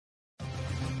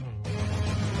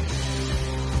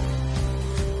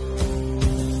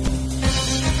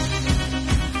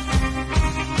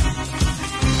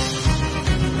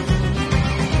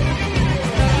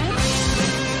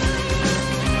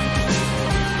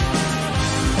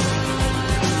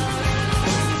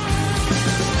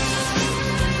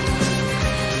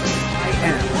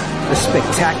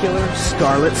Spectacular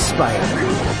Scarlet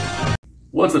Spider.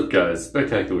 What's up guys,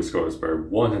 Spectacular Scarlet Spider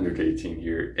 118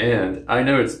 here, and I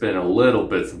know it's been a little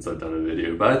bit since I've done a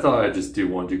video, but I thought I'd just do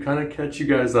one to kind of catch you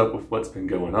guys up with what's been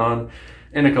going on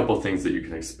and a couple things that you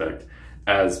can expect.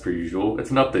 As per usual, it's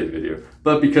an update video,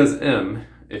 but because M,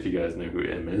 if you guys know who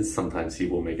M is, sometimes he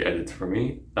will make edits for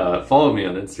me. Follow me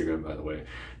on Instagram, by the way.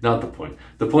 Not the point.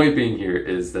 The point being here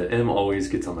is that M always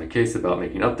gets on my case about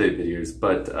making update videos,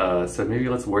 but so maybe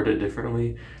let's word it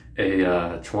differently.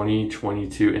 A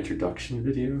 2022 introduction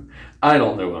video. I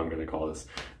don't know what I'm going to call this.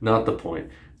 Not the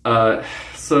point.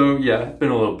 So yeah,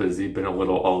 been a little busy, been a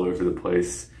little all over the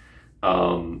place.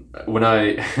 When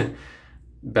I,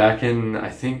 back in, I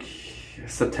think,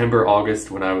 September,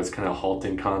 August, when I was kind of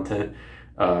halting content,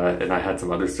 and I had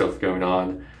some other stuff going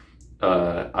on,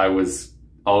 I was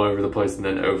all over the place, and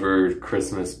then over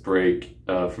Christmas break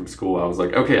from school, I was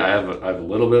like, okay, I have a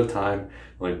little bit of time.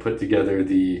 Let me put together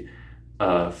the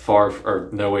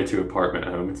No Way to Apartment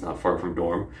Home. It's not far from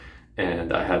dorm.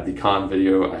 And I had the con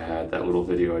video. I had that little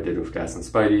video I did with Gas and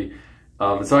Spidey.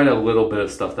 So I had a little bit of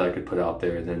stuff that I could put out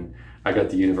there. And then I got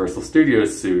the Universal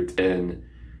Studios suit in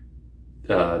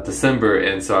December.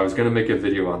 And so I was going to make a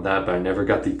video on that, but I never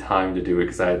got the time to do it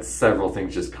because I had several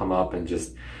things just come up and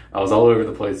I was all over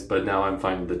the place, but now I'm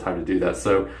finding the time to do that.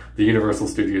 So the Universal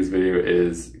Studios video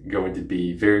is going to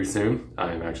be very soon.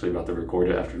 I'm actually about to record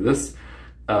it after this.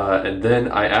 And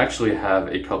then I actually have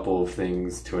a couple of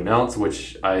things to announce,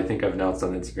 which I think I've announced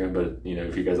on Instagram, but you know,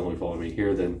 if you guys only follow me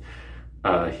here, then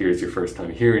here's your first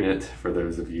time hearing it for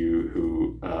those of you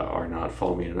who are not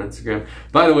following me on Instagram.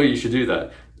 By the way, you should do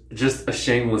that. Just a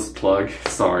shameless plug.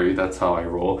 Sorry, that's how I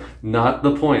roll. Not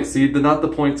the point. See, not the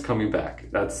point's coming back.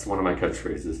 That's one of my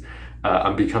catchphrases.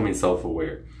 I'm becoming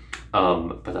self-aware.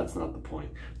 But that's not the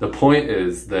point. The point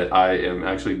is that I am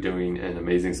actually doing an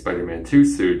Amazing Spider-Man 2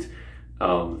 suit.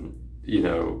 You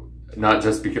know, not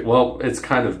just because, well, it's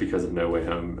kind of because of No Way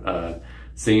Home.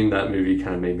 Seeing that movie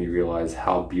kind of made me realize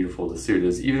how beautiful the suit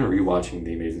is. Even rewatching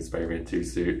the Amazing Spider-Man 2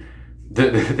 suit,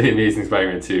 the Amazing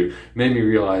Spider-Man 2 made me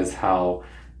realize how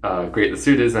great the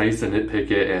suit is. And I used to nitpick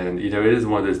it, and you know, it is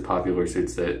one of those popular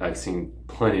suits that I've seen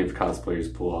plenty of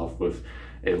cosplayers pull off with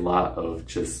a lot of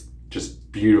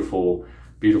just beautiful,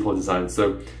 beautiful designs.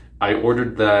 So I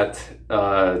ordered that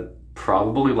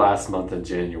probably last month in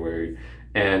January,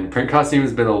 and print costume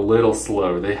has been a little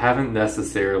slow. They haven't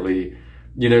necessarily,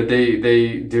 you know,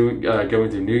 they do going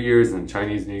through New Year's and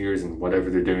Chinese New Year's and whatever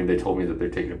they're doing, they told me that they're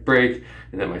taking a break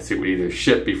and that my suit would either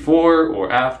ship before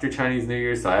or after Chinese New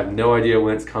Year, so I have no idea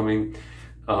when it's coming.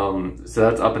 So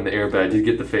that's up in the air, but I did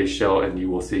get the face shell, and you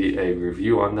will see a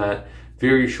review on that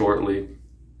very shortly.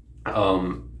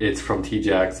 It's from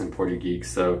TJax and Porty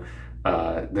Geeks, so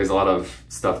there's a lot of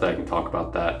stuff that I can talk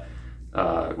about that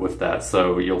with that,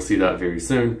 so you'll see that very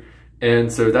soon.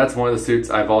 And so that's one of the suits.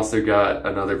 I've also got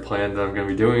another plan that I'm going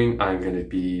to be doing. I'm going to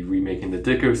be remaking the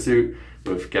Ditko suit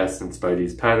with Gas and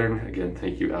Spidey's pattern. Again,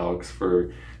 thank you, Alex,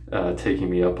 for taking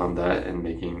me up on that and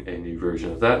making a new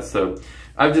version of that. So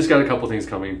I've just got a couple things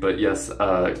coming, but yes,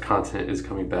 content is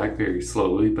coming back very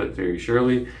slowly but very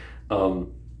surely.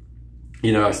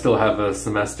 You know, I still have a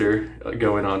semester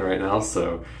going on right now,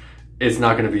 so it's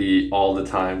not going to be all the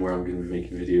time where I'm going to be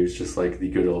making videos just like the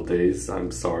good old days.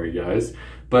 I'm sorry, guys.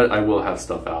 But I will have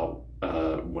stuff out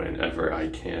whenever I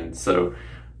can. So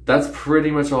that's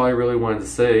pretty much all I really wanted to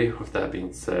say with that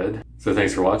being said. So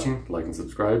thanks for watching. Like and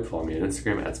subscribe. Follow me on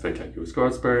Instagram at Spectacular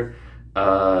Scarlet Spider.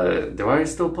 Do I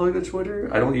still plug the Twitter?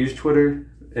 I don't use Twitter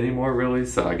anymore, really,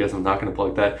 so I guess I'm not going to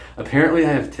plug that. Apparently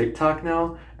I have TikTok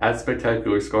now at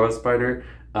Spectacular Scarlet Spider.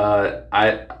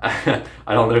 I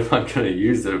don't know if I'm going to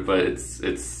use it, but it's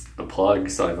a plug,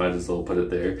 so I might as well put it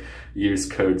there. Use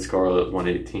code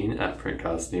SCARLET118 at Print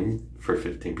Costume for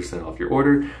 15% off your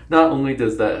order. Not only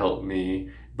does that help me,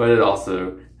 but it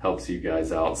also helps you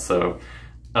guys out. So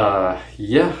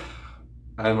yeah,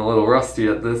 I'm a little rusty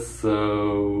at this,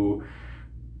 so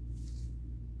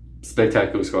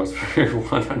Spectacular Scarlet Spider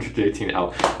 118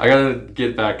 out. I gotta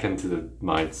get back into the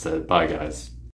mindset. Bye guys.